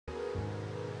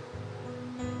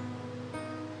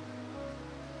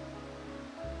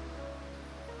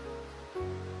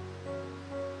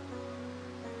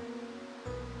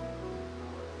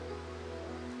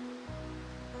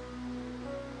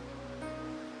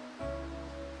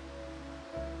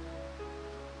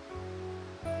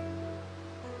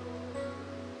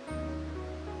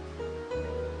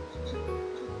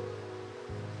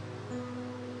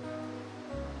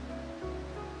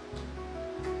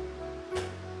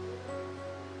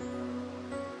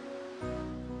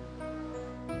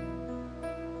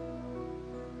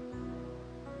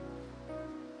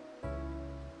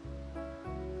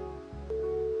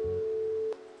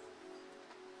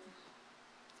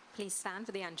please stand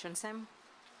for the entrance hymn.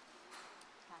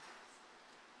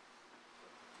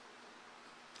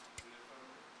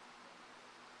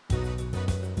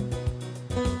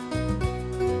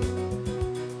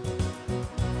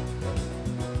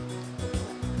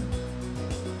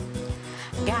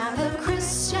 Gather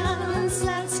Christians,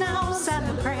 let's now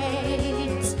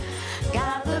celebrate.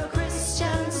 Gather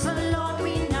Christians, the Lord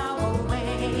we now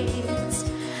await.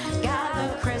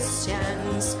 Gather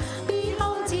Christians,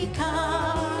 behold he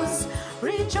comes.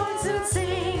 Rejoice and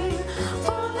sing,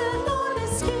 for the Lord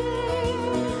is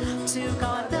King. To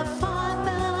God the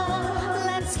Father,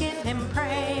 let's give him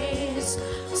praise.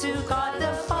 To God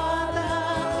the Father,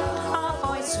 our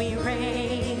voice we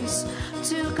raise.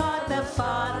 To God the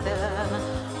Father,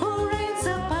 who reigns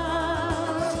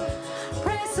above.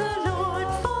 Praise the Lord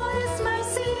for his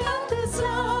mercy and his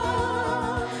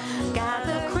love.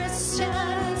 Gather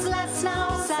Christians, let's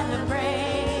now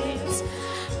celebrate.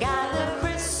 Gather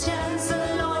Christians,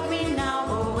 the Lord we now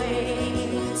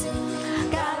await.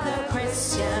 Gather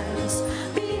Christians,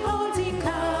 behold he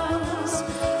comes.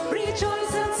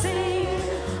 Rejoice and sing,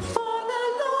 for the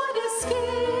Lord is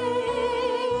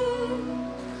King.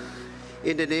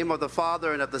 In the name of the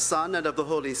Father, and of the Son, and of the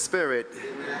Holy Spirit,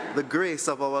 amen. The grace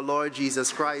of our Lord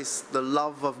Jesus Christ, the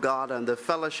love of God, and the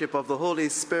fellowship of the Holy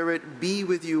Spirit be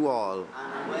with you all.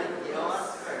 And with your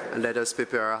spirit. And let us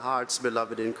prepare our hearts,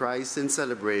 beloved in Christ, in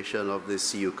celebration of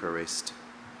this Eucharist.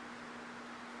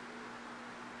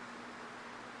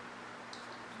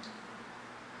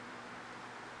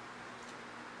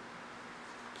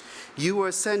 You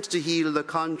were sent to heal the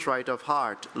contrite of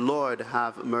heart. Lord,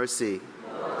 have mercy.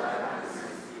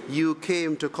 You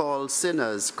came to call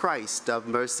sinners. Christ, have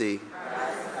mercy.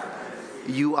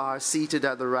 You are seated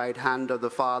at the right hand of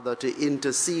the Father to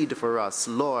intercede for us.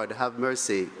 Lord, have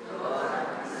mercy.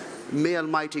 May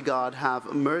Almighty God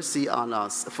have mercy on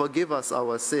us, forgive us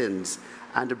our sins,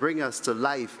 and bring us to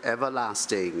life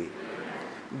everlasting.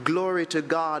 Glory to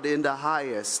God in the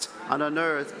highest, and on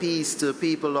earth peace to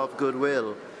people of good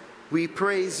will. We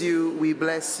praise you, we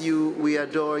bless you, we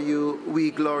adore you,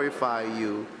 we glorify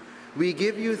you. We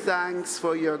give you thanks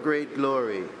for your great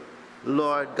glory.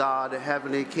 Lord God,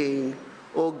 Heavenly King,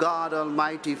 O God,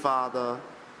 Almighty Father,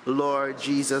 Lord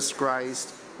Jesus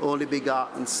Christ, only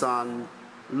begotten Son,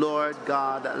 Lord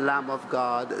God, Lamb of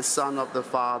God, Son of the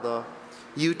Father,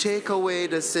 you take away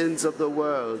the sins of the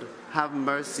world, have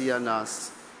mercy on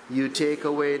us. You take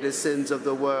away the sins of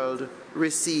the world,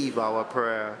 receive our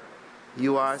prayer.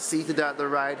 You are seated at the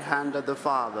right hand of the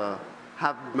Father,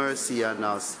 have mercy on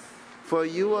us. For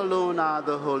you alone are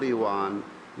the Holy One,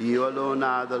 you alone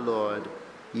are the Lord,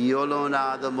 you alone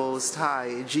are the Most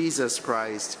High, Jesus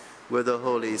Christ, with the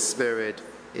Holy Spirit,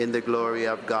 in the glory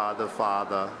of God the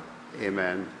Father.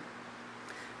 Amen.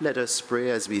 Let us pray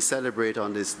as we celebrate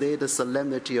on this day the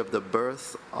solemnity of the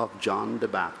birth of John the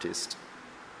Baptist.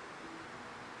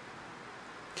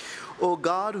 O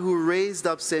God, who raised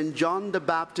up St. John the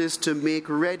Baptist to make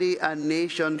ready a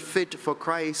nation fit for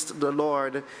Christ the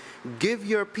Lord, give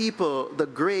your people the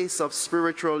grace of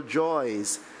spiritual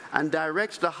joys and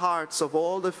direct the hearts of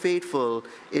all the faithful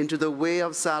into the way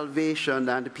of salvation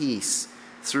and peace.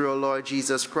 Through our Lord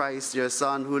Jesus Christ, your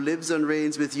Son, who lives and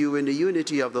reigns with you in the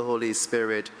unity of the Holy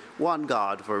Spirit, one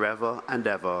God, forever and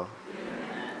ever.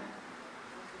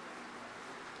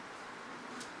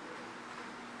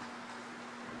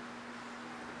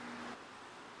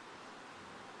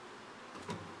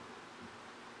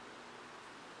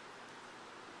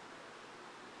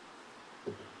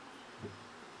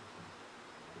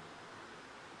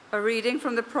 A reading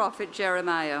from the prophet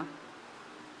Jeremiah.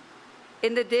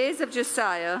 In the days of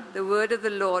Josiah, the word of the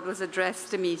Lord was addressed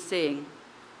to me, saying,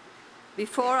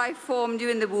 Before I formed you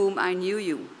in the womb, I knew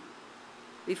you.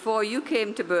 Before you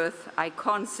came to birth, I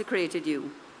consecrated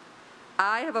you.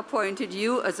 I have appointed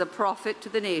you as a prophet to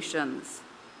the nations.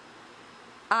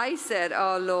 I said,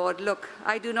 Our Lord, look,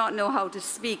 I do not know how to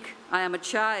speak. I am a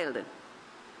child.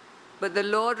 But the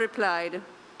Lord replied,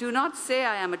 Do not say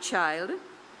I am a child.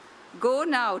 Go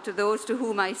now to those to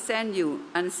whom I send you,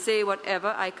 and say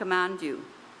whatever I command you.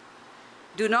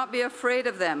 Do not be afraid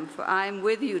of them, for I am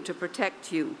with you to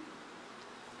protect you.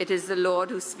 It is the Lord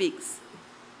who speaks.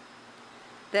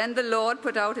 Then the Lord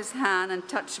put out his hand and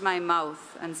touched my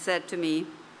mouth, and said to me,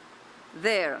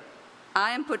 There,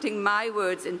 I am putting my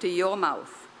words into your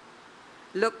mouth.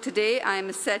 Look, today I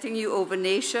am setting you over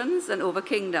nations and over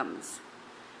kingdoms,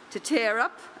 to tear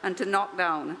up and to knock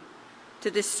down, to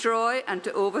destroy and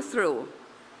to overthrow,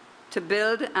 to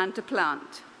build and to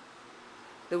plant.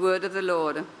 The word of the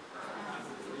Lord.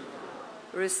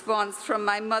 Response: from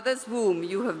my mother's womb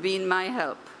you have been my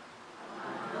help.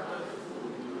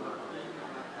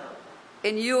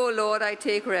 In you, O Lord, I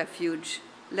take refuge.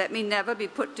 Let me never be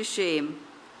put to shame.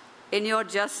 In your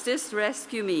justice,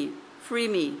 rescue me, free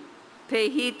me, pay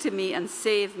heed to me, and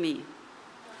save me.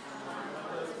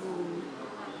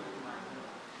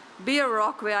 Be a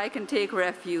rock where I can take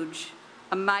refuge,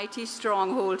 a mighty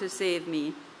stronghold to save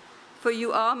me. For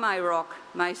you are my rock,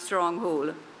 my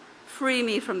stronghold. Free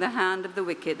me from the hand of the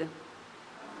wicked.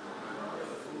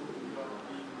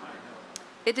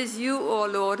 It is you, O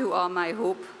Lord, who are my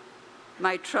hope,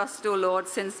 my trust, O Lord,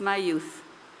 since my youth.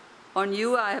 On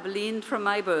you I have leaned from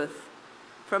my birth.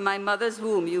 From my mother's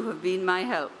womb you have been my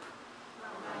help.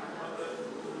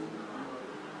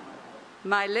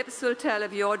 My lips will tell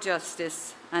of your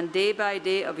justice, and day by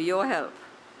day of your help.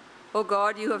 O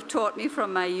God, you have taught me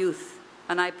from my youth,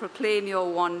 and I proclaim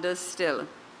your wonders still.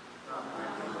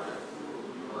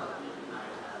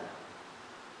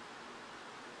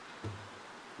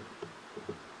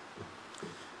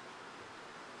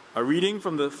 A reading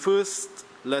from the first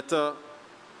letter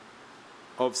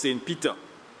of St. Peter.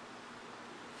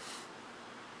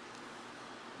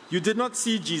 You did not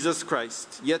see Jesus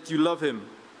Christ, yet you love him.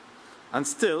 And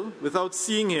still, without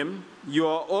seeing him, you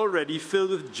are already filled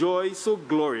with joy so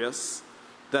glorious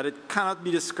that it cannot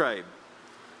be described,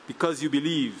 because you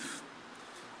believe.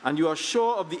 And you are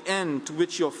sure of the end to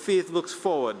which your faith looks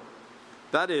forward,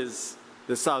 that is,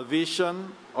 the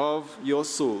salvation of your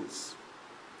souls.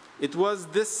 It was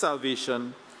this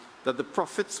salvation that the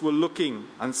prophets were looking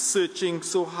and searching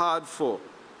so hard for.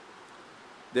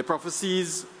 Their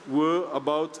prophecies were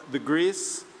about the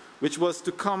grace which was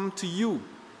to come to you.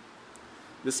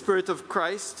 The Spirit of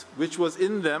Christ, which was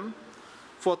in them,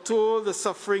 foretold the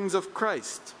sufferings of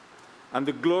Christ and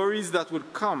the glories that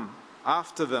would come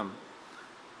after them.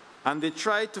 And they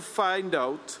tried to find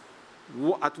out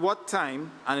at what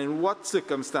time and in what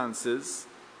circumstances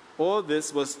all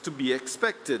this was to be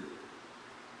expected.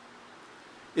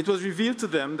 It was revealed to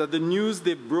them that the news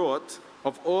they brought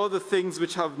of all the things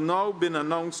which have now been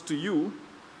announced to you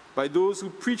by those who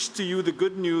preached to you the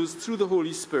good news through the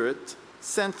Holy Spirit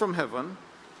sent from heaven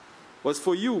was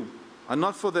for you and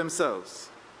not for themselves.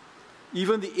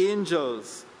 Even the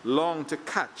angels long to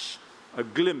catch a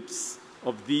glimpse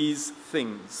of these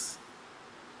things.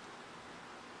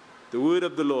 The word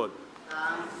of the Lord.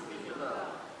 Thanks be to God.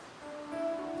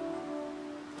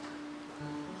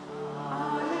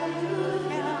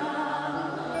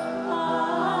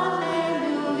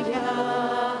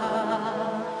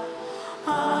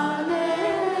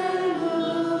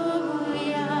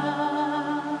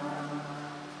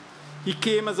 He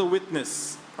came as a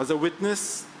witness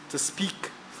to speak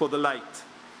for the light,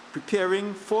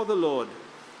 preparing for the Lord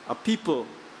a people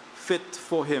fit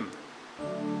for him.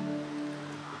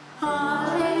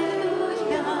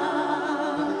 Hallelujah,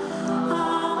 hallelujah,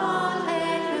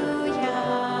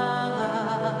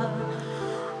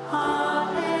 hallelujah.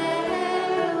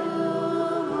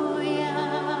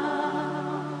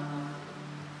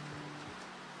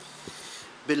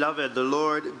 Beloved, the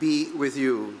Lord be with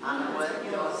you. And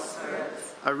with your spirit.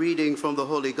 A reading from the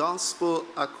Holy Gospel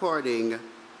according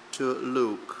to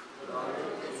Luke. Glory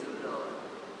be to the Lord.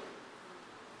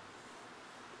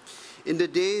 In the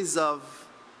days of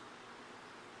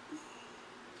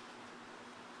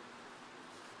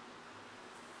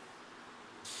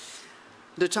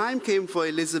the time came for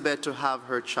Elizabeth to have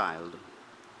her child.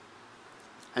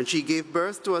 And she gave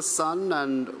birth to a son,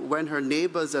 and when her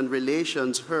neighbors and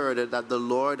relations heard that the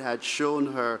Lord had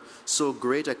shown her so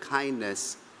great a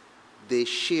kindness, they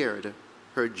shared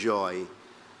her joy.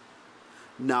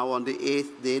 Now on the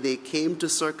 8th day they came to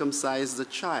circumcise the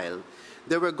child.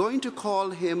 They were going to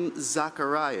call him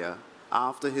Zachariah,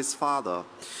 after his father.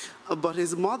 But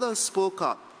his mother spoke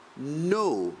up.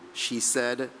 No, she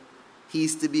said,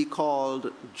 he's to be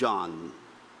called John.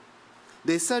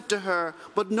 They said to her,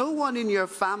 but no one in your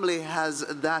family has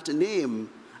that name,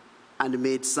 and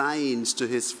made signs to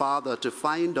his father to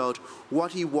find out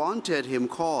what he wanted him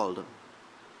called.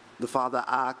 The father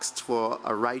asked for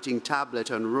a writing tablet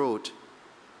and wrote,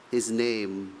 his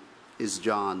name is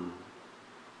John.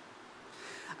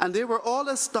 And they were all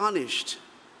astonished.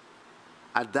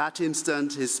 At that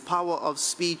instant, his power of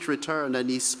speech returned, and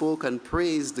he spoke and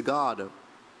praised God.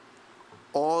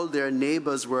 All their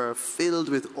neighbors were filled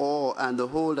with awe, and the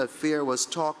whole affair was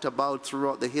talked about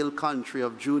throughout the hill country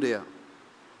of Judea.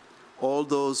 All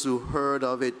those who heard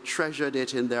of it treasured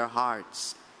it in their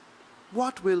hearts.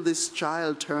 What will this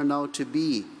child turn out to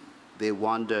be? They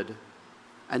wondered.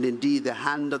 And indeed, the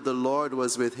hand of the Lord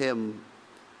was with him.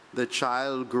 The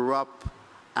child grew up,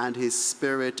 and his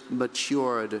spirit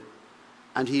matured,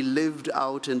 and he lived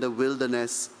out in the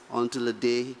wilderness until the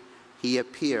day he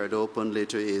appeared openly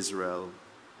to Israel.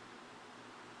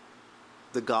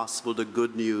 the gospel, the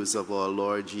good news of our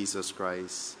Lord Jesus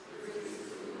Christ.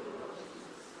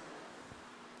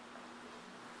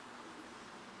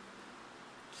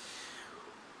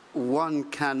 One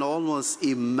can almost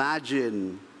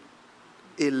imagine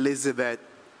Elizabeth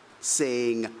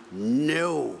saying,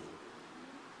 no,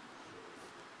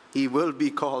 he will be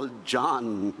called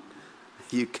John.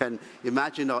 You can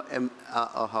imagine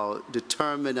how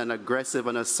determined and aggressive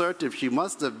and assertive she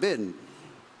must have been.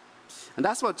 And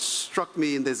that's what struck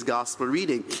me in this gospel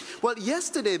reading. Well,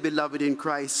 yesterday, beloved in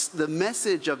Christ, the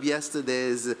message of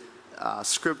yesterday's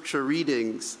scripture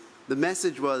readings, the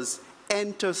message was,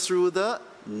 enter through the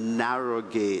narrow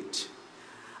gate.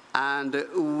 And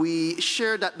we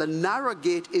shared that the narrow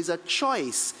gate is a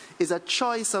choice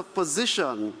of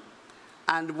position.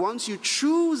 And once you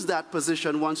choose that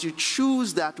position, once you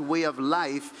choose that way of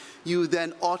life, you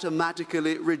then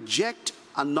automatically reject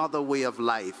another way of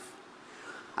life.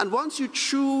 And once you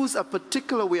choose a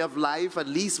particular way of life, at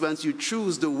least once you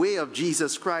choose the way of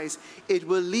Jesus Christ, it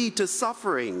will lead to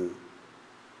suffering.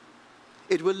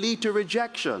 It will lead to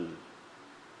rejection.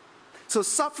 So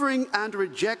suffering and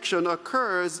rejection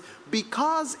occurs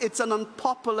because it's an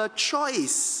unpopular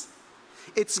choice.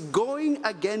 It's going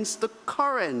against the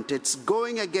current. It's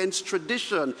going against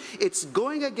tradition. It's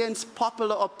going against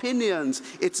popular opinions.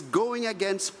 It's going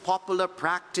against popular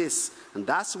practice. And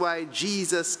that's why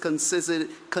Jesus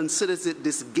considers it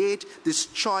this gate, this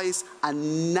choice, a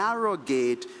narrow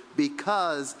gate,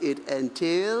 because it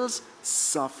entails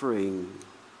suffering.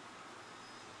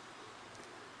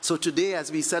 So today,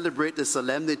 as we celebrate the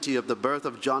solemnity of the birth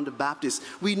of John the Baptist,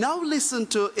 we now listen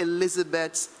to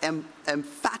Elizabeth's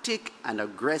emphatic and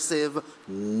aggressive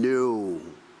no.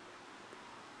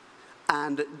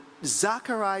 And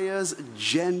Zachariah's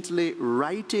gently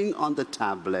writing on the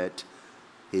tablet,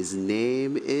 his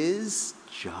name is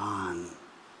John.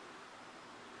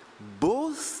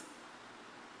 Both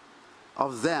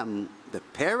of them, the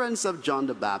parents of John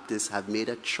the Baptist, have made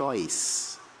a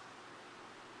choice.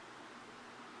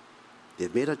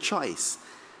 They've made a choice.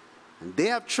 And they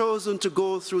have chosen to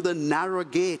go through the narrow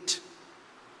gate.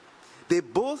 They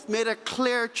both made a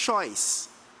clear choice.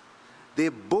 They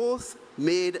both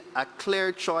made a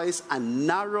clear choice, a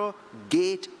narrow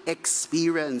gate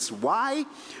experience. Why?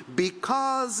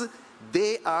 Because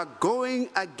they are going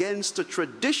against the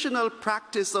traditional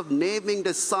practice of naming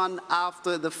the son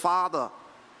after the father.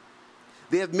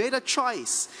 They have made a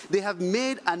choice. They have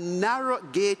made a narrow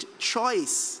gate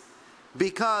choice,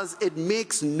 because it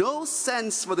makes no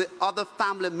sense for the other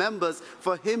family members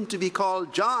for him to be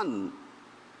called John.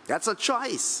 That's a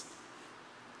choice.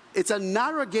 It's a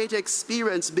narrow gate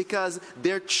experience because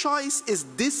their choice is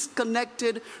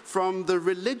disconnected from the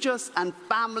religious and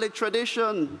family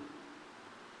tradition.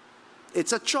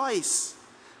 It's a choice.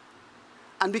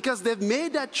 And because they've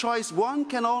made that choice, one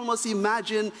can almost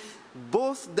imagine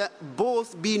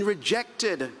both being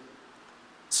rejected,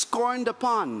 scorned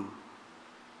upon,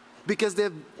 because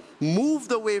they've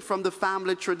moved away from the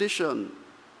family tradition.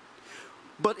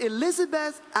 But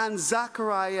Elizabeth and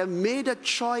Zachariah made a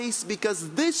choice because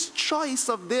this choice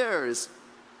of theirs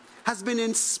has been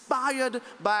inspired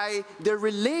by their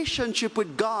relationship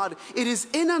with God. It is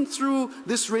in and through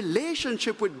this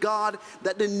relationship with God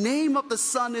that the name of the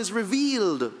Son is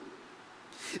revealed.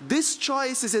 This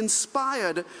choice is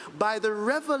inspired by the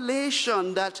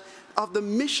revelation of the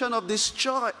mission of this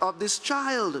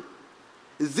child.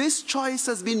 This choice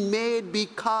has been made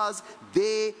because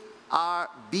they are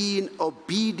being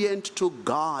obedient to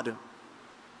God.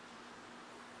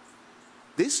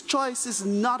 This choice is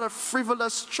not a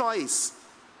frivolous choice.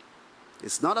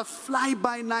 It's not a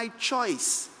fly-by-night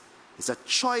choice. It's a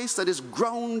choice that is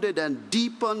grounded and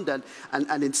deepened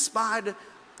and inspired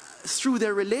through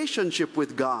their relationship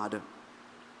with God.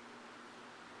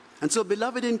 And so,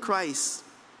 beloved in Christ,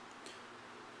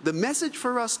 the message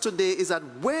for us today is that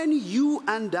when you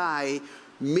and I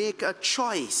make a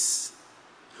choice,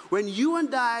 when you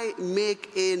and I make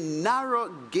a narrow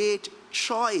gate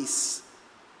choice,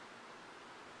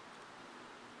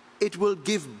 it will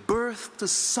give birth to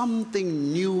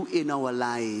something new in our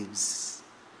lives.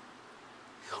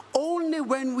 Only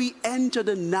when we enter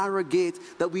the narrow gate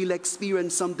that we'll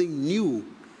experience something new,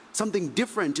 something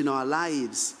different in our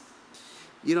lives.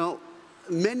 You know,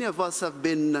 many of us have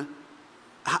been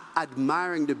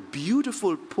admiring the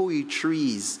beautiful pui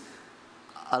trees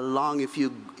along, if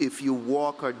you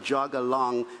walk or jog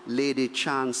along Lady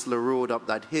Chancellor Road up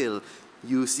that hill,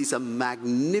 you see some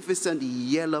magnificent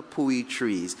yellow pui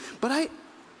trees. But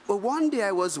one day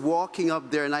I was walking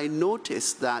up there and I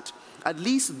noticed that at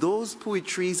least those pui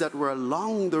trees that were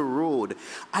along the road,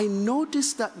 I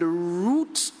noticed that the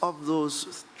roots of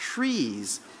those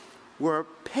trees were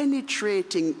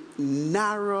penetrating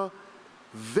narrow,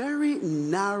 very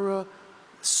narrow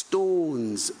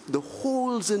stones, the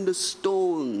holes in the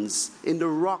stones, in the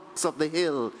rocks of the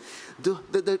hill.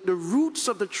 The roots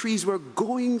of the trees were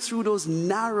going through those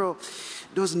narrow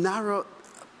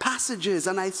passages.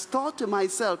 And I thought to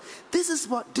myself, this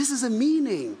is a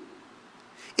meaning.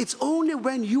 It's only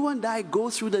when you and I go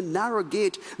through the narrow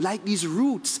gate, like these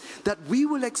roots, that we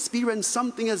will experience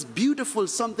something as beautiful,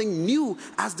 something new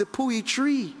as the pui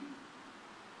tree.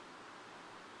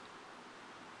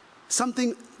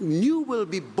 Something new will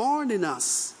be born in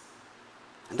us.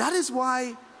 And that's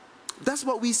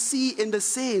what we see in the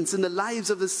saints, in the lives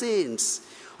of the saints.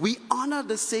 We honor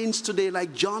the saints today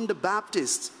like John the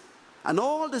Baptist and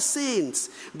all the saints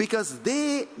because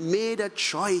they made a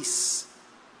choice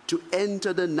to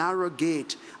enter the narrow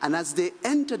gate. And as they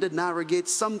entered the narrow gate,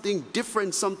 something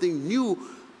different, something new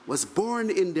was born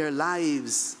in their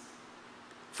lives.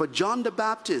 For John the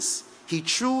Baptist, he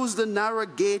chose the narrow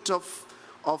gate of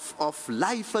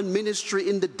life and ministry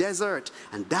in the desert,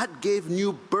 and that gave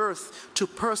new birth to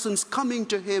persons coming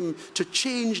to him to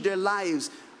change their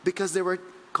lives because they were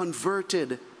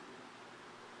converted.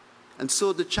 And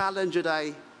so the challenge that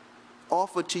I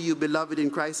offer to you, beloved in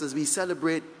Christ, as we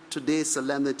celebrate today's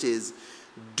solemnities,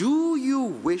 do you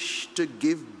wish to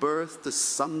give birth to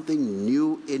something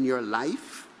new in your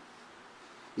life?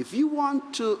 If you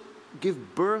want to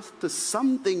give birth to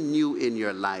something new in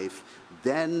your life,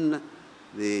 then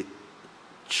the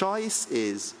choice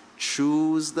is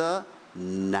choose the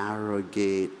narrow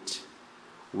gate.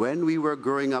 When we were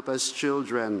growing up as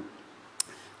children,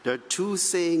 there are two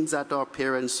sayings that our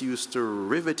parents used to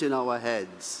rivet in our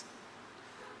heads.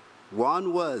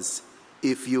 One was,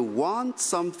 if you want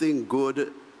something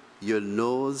good, your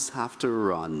nose have to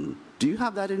run. Do you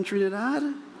have that in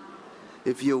Trinidad?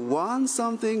 If you want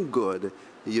something good,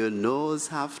 your nose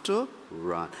have to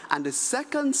run. And the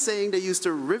second saying they used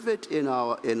to rivet in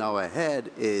our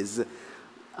head is,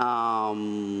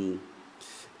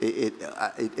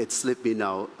 it slipped me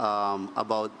now,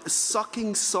 about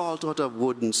sucking salt out of a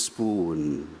wooden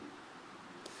spoon.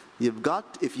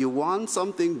 If you want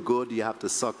something good, you have to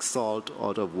suck salt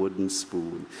out of a wooden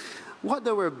spoon. What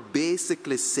they were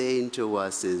basically saying to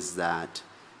us is that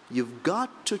you've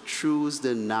got to choose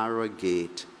the narrow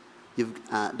gate,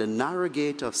 the narrow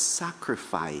gate of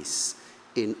sacrifice,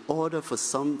 in order for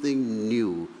something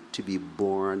new to be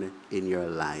born in your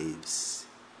lives.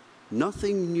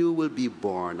 Nothing new will be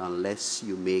born unless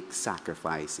you make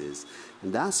sacrifices.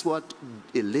 And that's what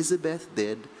Elizabeth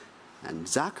did, and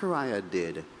Zachariah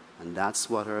did, and that's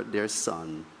what their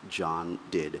son John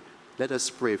did. Let us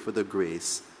pray for the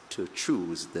grace to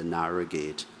choose the narrow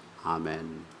gate.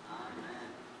 Amen.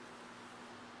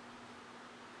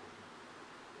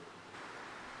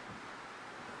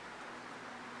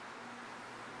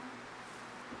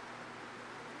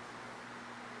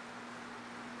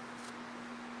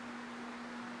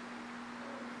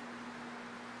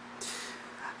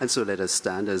 And so let us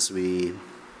stand as we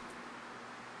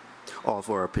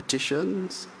offer our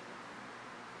petitions.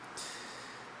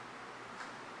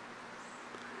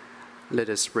 Let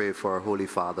us pray for our Holy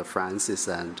Father Francis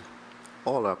and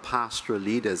all our pastoral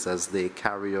leaders as they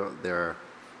carry out their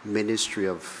ministry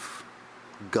of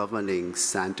governing,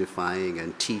 sanctifying,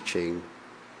 and teaching,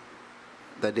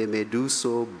 that they may do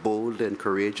so boldly and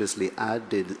courageously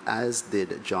as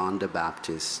did John the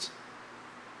Baptist.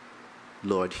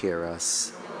 Lord, hear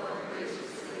us.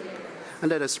 And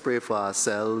let us pray for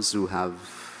ourselves who are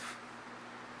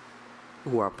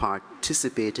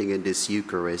participating in this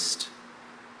Eucharist,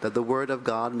 that the Word of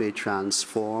God may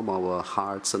transform our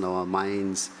hearts and our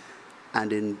minds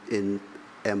and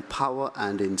empower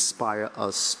and inspire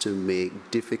us to make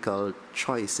difficult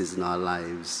choices in our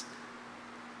lives.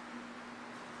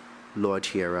 Lord,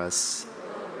 hear us.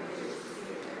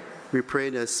 We pray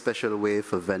in a special way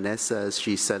for Vanessa as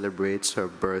she celebrates her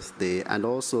birthday, and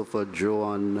also for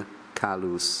Joan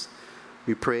Calus.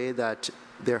 We pray that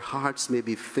their hearts may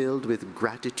be filled with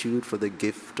gratitude for the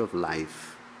gift of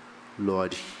life.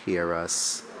 Lord, hear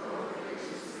us.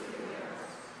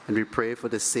 And we pray for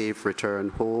the safe return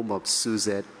home of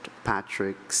Suzette,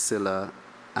 Patrick, Scylla,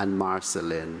 and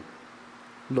Marceline.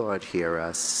 Lord, hear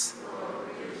us.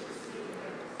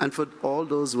 And for all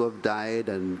those who have died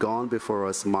and gone before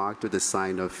us marked with the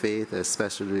sign of faith,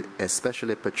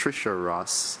 especially Patricia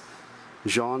Ross,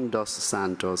 Jean dos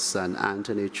Santos, and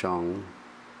Anthony Chong.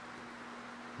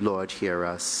 Lord, hear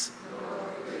us.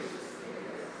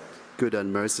 Good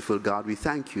and merciful God, we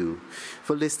thank you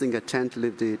for listening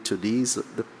attentively to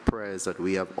the prayers that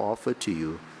we have offered to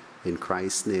you. In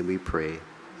Christ's name we pray.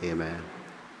 Amen.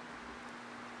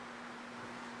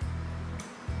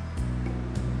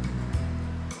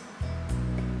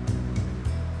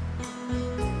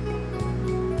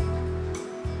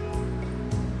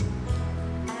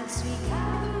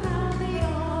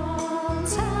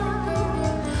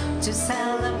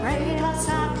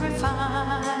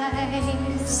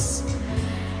 cross.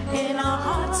 In our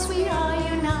hearts we are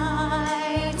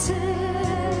united.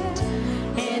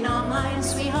 In our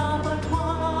minds we are but one.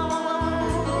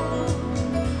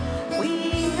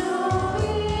 We know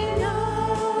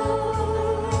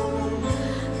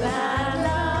that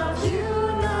love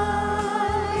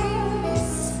unites.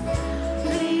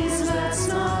 Please let's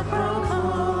not grow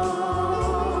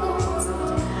cold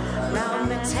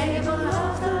round the table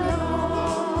of the Lord.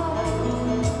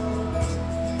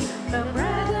 The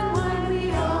bread and wine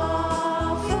we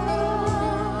offer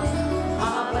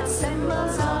are but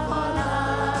symbols of our life.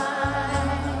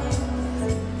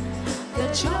 The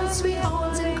joys we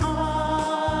hold in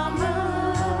common,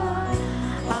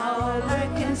 our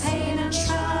work and pain and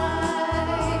strife.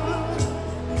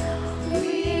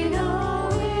 We know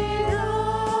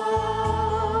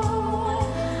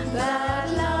that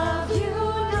love unites.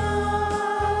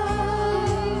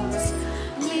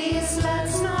 Please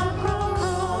let's not grow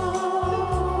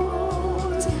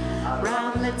cold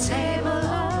round the table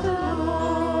of the Lord.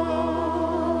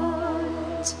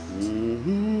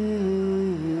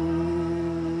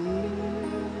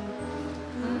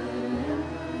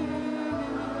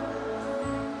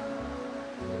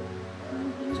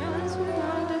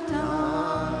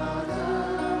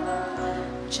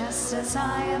 Just as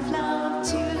I have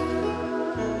loved you.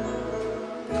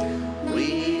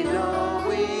 We know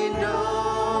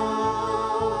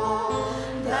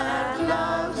that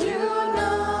love unites.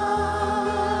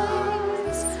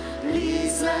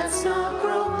 Please let's not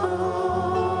grow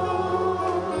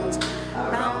cold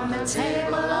around the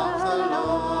table of the Lord.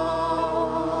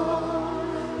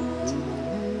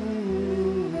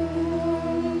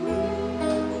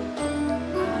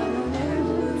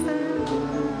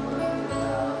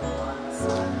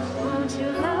 Won't you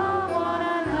love one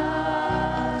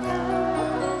another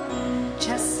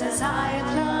just as I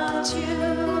have loved you?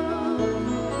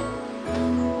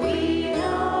 We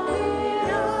know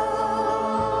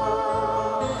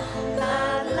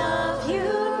that love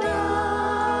unites.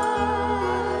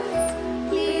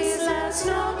 Please let's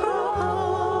not grow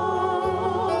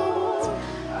cold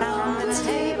round the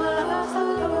table of the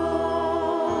Lord.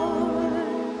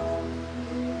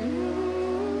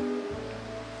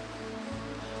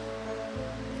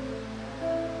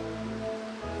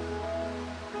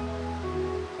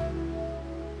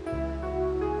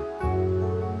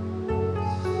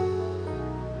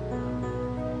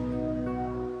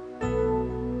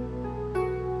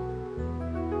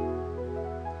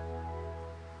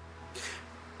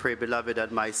 Pray, beloved,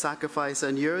 that my sacrifice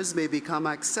and yours may become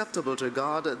acceptable to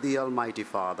God, the Almighty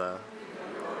Father.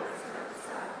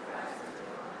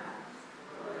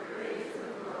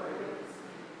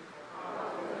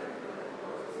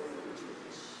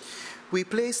 We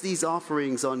place these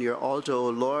offerings on your altar, O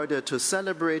Lord, to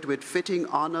celebrate with fitting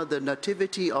honor the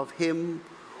nativity of him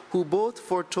who both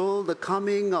foretold the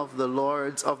coming of the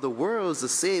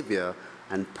world's Savior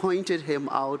and pointed him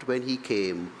out when he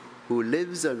came, who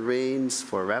lives and reigns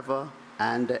forever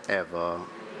and ever. Amen.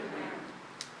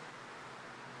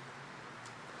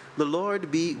 The Lord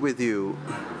be with you.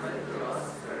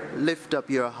 Lift up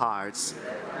your hearts.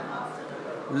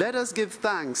 Let us give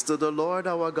thanks to the Lord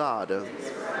our God.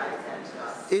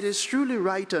 It is truly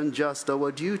right and just,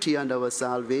 our duty and our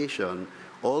salvation,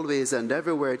 always and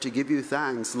everywhere to give you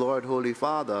thanks, Lord, Holy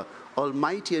Father,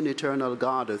 Almighty and eternal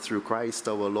God, through Christ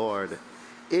our Lord.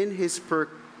 In his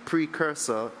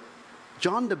precursor,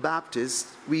 John the Baptist,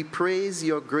 we praise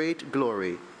your great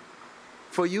glory.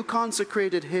 For you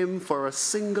consecrated him for a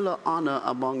singular honor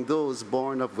among those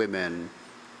born of women.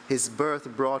 His birth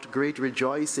brought great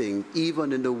rejoicing.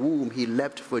 Even in the womb he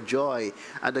leapt for joy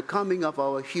at the coming of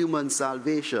our human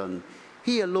salvation.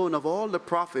 He alone of all the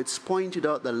prophets pointed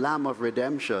out the Lamb of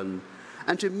redemption.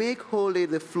 And to make holy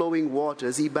the flowing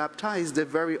waters, he baptized the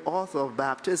very author of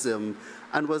baptism,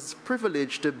 and was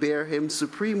privileged to bear him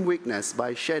supreme witness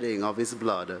by shedding of his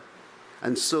blood.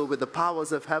 And so with the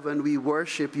powers of heaven we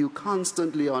worship you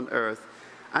constantly on earth,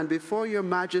 and before your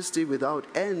majesty without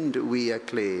end we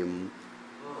acclaim,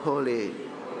 Holy.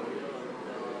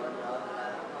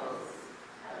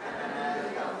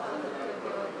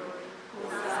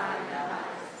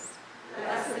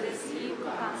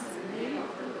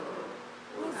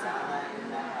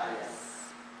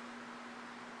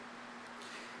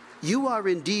 You are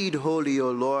indeed holy,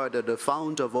 O Lord, the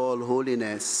fount of all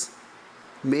holiness.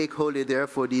 Make holy,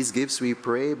 therefore, these gifts, we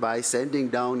pray, by sending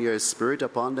down your Spirit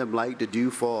upon them like the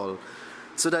dewfall,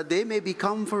 so that they may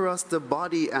become for us the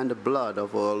body and the blood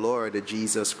of our Lord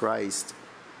Jesus Christ.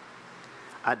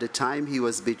 At the time he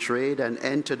was betrayed and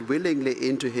entered willingly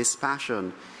into his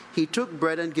passion, he took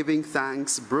bread and giving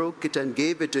thanks, broke it and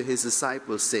gave it to his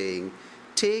disciples, saying,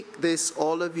 Take this,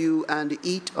 all of you, and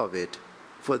eat of it,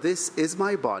 for this is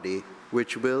my body,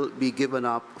 which will be given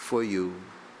up for you.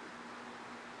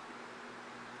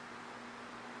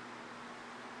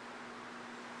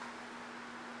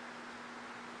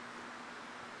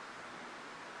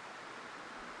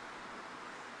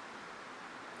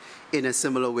 In a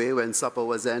similar way, when supper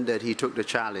was ended, he took the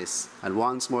chalice, and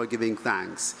once more giving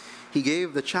thanks, he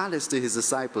gave the chalice to his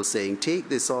disciples, saying, "Take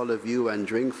this, all of you, and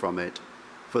drink from it,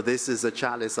 for this is the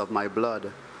chalice of my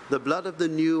blood, the blood of the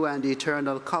new and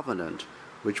eternal covenant,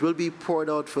 which will be poured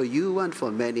out for you and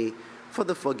for many for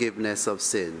the forgiveness of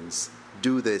sins.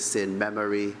 Do this in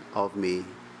memory of me."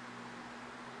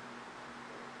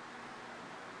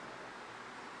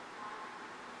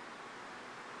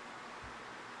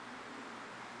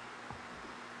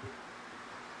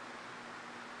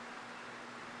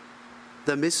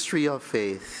 The mystery of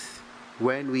faith.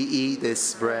 When we eat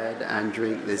this bread and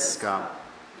drink this cup,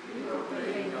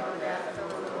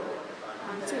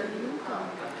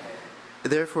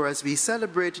 therefore, as we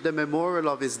celebrate the memorial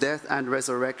of his death and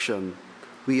resurrection,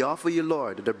 we offer you,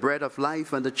 Lord, the bread of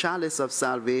life and the chalice of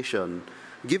salvation,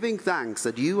 giving thanks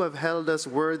that you have held us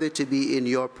worthy to be in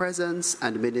your presence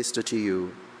and minister to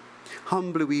you.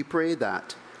 Humbly we pray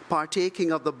that,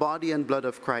 partaking of the body and blood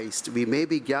of Christ, we may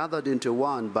be gathered into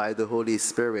one by the Holy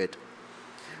Spirit.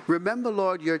 Remember,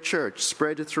 Lord, your church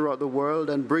spread throughout the world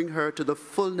and bring her to the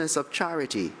fullness of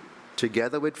charity,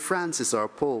 together with Francis, our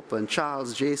Pope, and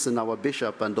Charles Jason, our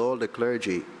Bishop, and all the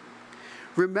clergy.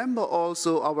 Remember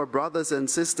also our brothers and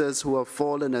sisters who have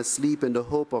fallen asleep in the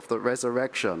hope of the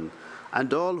resurrection,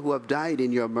 and all who have died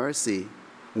in your mercy.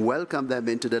 Welcome them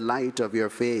into the light of your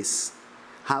face.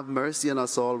 Have mercy on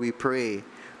us all, we pray,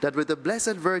 that with the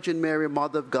Blessed Virgin Mary,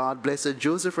 Mother of God, Blessed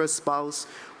Joseph, her spouse,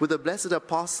 with the blessed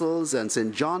apostles and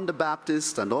St. John the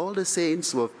Baptist and all the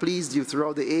saints who have pleased you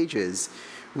throughout the ages,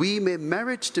 we may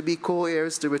merit to be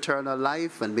co-heirs to eternal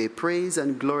life and may praise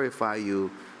and glorify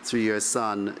you through your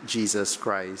Son, Jesus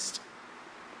Christ.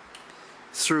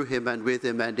 Through him and with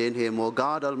him and in him, O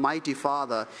God, Almighty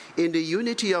Father, in the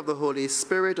unity of the Holy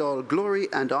Spirit, all glory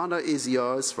and honor is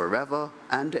yours forever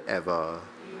and ever.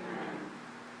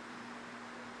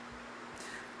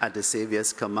 At the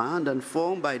Saviour's command and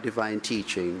formed by divine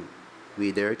teaching,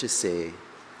 we dare to say,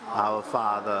 Our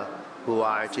Father, who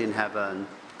art in heaven,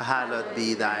 hallowed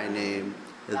be thy name.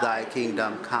 Thy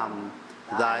kingdom come,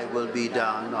 thy will be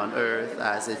done on earth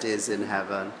as it is in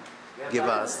heaven. Give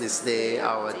us this day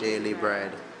our daily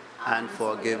bread, and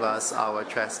forgive us our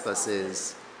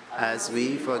trespasses, as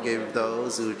we forgive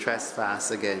those who trespass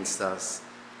against us.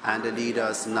 And lead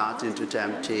us not into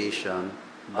temptation,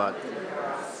 but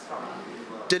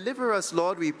deliver us,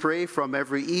 Lord, we pray, from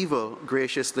every evil.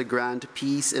 Graciously grant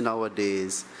peace in our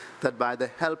days, that by the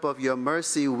help of your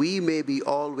mercy we may be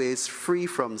always free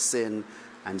from sin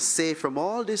and safe from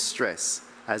all distress,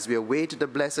 as we await the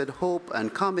blessed hope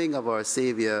and coming of our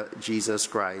Savior, Jesus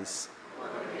Christ.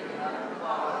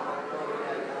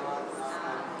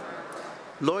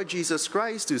 Lord Jesus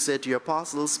Christ, who said to your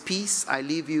apostles, "Peace I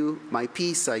leave you, my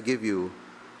peace I give you,"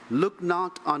 look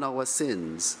not on our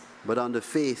sins, but on the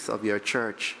faith of your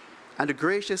church, and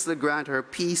graciously grant her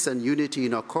peace and unity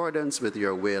in accordance with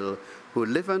your will, who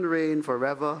live and reign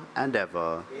forever and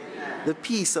ever. Amen. The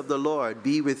peace of the Lord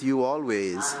be with you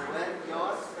always. And with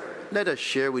your spirit. Let us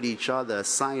share with each other a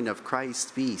sign of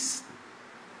Christ's peace.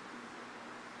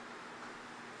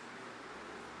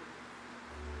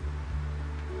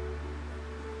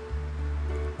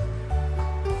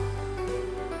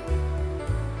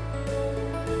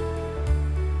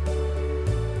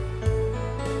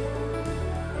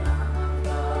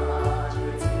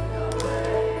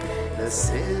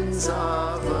 Sins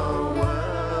of the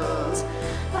world,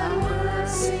 have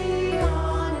mercy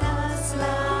on us,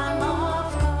 Lamb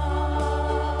of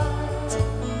God.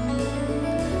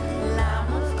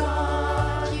 Lamb of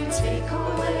God, you take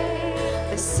away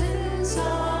the sins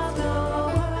of the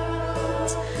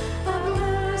world. Have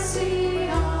mercy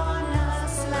on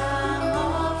us, Lamb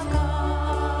of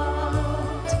God.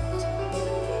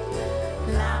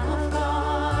 Lamb of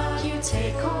God, you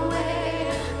take away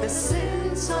the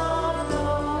sins of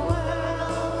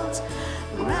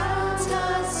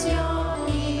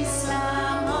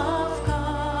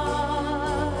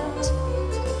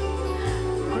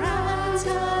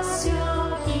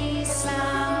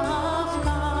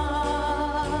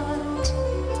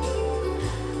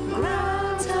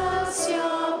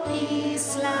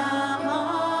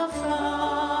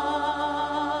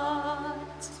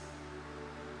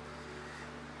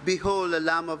Behold the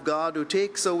Lamb of God who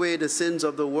takes away the sins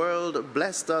of the world.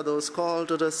 Blessed are those called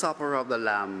to the supper of the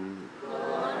Lamb.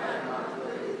 Lord,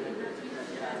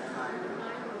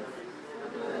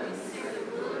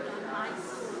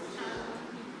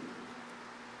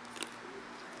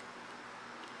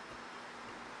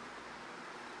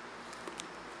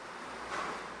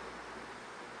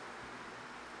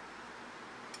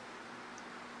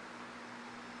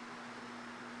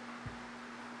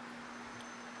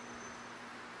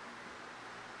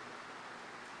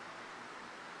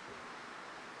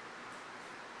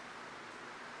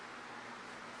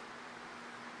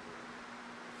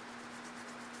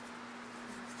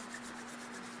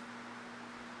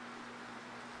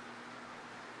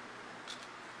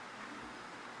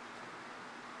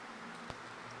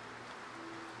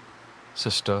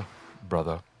 Sister,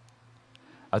 brother,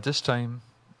 at this time,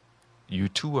 you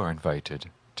too are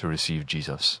invited to receive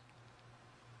Jesus.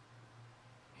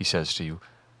 He says to you,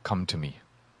 "Come to me,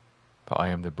 for I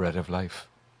am the bread of life.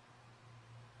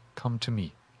 Come to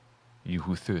me, you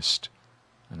who thirst,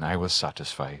 and I will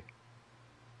satisfy."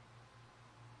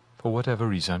 For whatever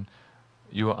reason,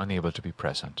 you are unable to be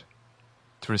present,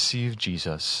 to receive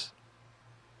Jesus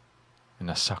in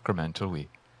a sacramental way.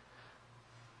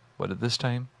 But at this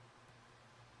time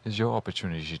is your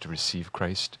opportunity to receive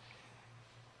Christ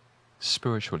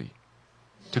spiritually,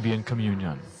 to be in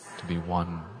communion, to be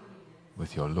one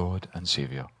with your Lord and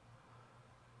Savior.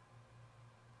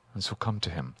 And so come to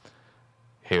him.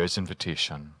 Hear his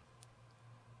invitation,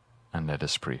 and let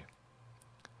us pray.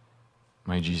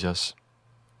 My Jesus,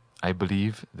 I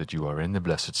believe that you are in the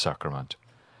Blessed Sacrament.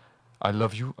 I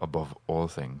love you above all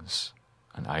things,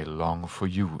 and I long for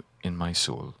you in my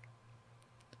soul.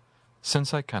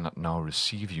 Since I cannot now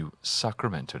receive you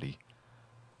sacramentally,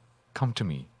 come to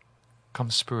me, come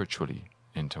spiritually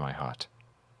into my heart.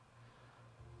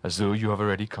 As though you have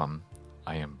already come,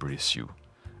 I embrace you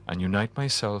and unite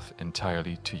myself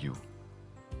entirely to you.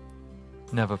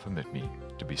 Never permit me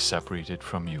to be separated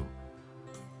from you,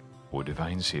 O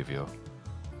Divine Saviour,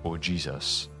 O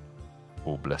Jesus,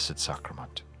 O Blessed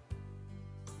Sacrament.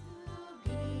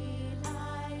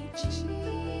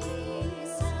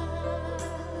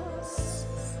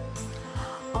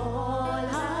 All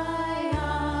I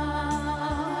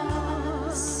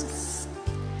ask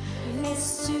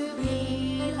is to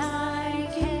be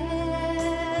like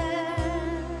him.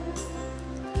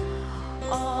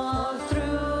 All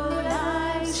through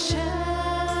life's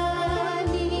journey,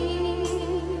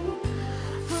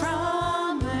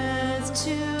 from earth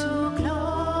to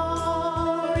glory.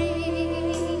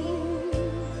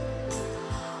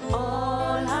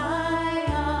 All I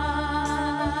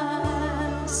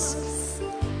ask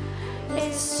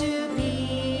is to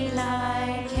be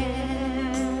like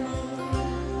him,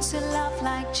 to love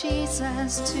like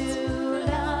Jesus, to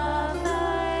love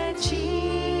like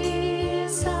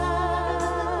Jesus,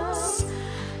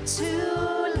 to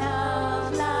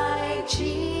love like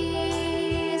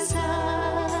Jesus.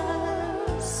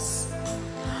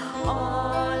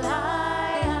 All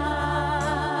I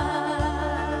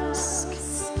ask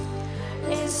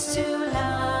is to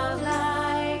love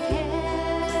like him.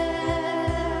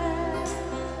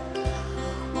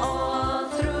 All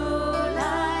through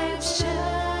life's journey,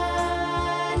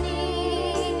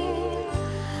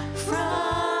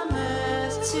 from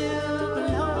earth to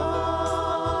glory.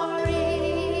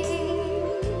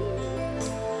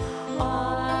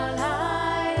 All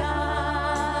I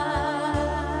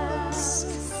ask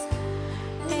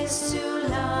is to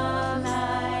love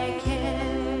like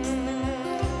him,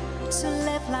 to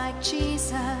live like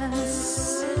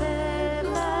Jesus, live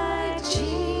like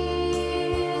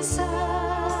Jesus,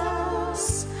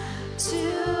 to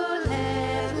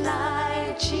live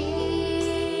like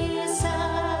Jesus.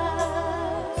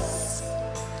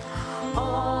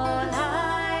 All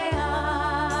I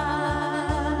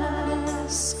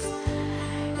ask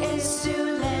is to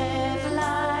live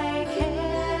like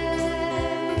him.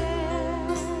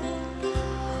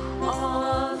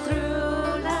 All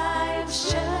through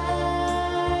life's journey,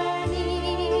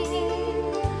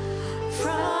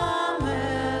 from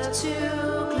earth to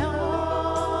glory.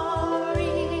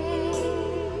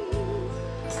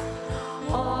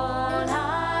 All I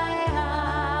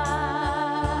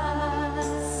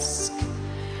ask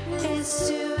is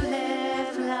to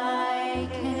live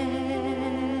like him.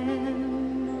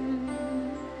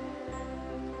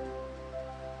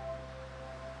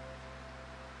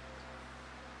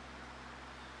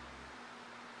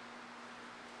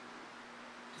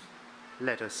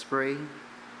 Let us pray.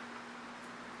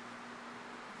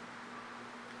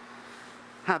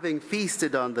 Having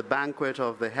feasted on the banquet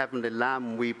of the heavenly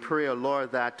Lamb, we pray, O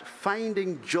Lord, that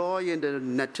finding joy in the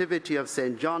nativity of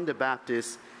St. John the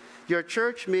Baptist, your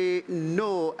church may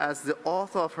know as the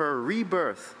author of her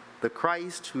rebirth the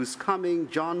Christ whose coming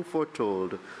John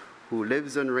foretold, who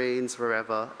lives and reigns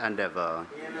forever and ever.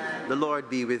 Amen. The Lord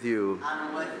be with you.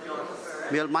 And with your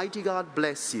spirit. May Almighty God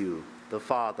bless you, the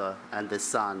Father, and the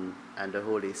Son, and the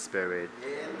Holy Spirit.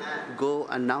 Amen. Go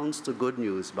announce the good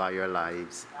news by your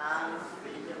lives. Thanks be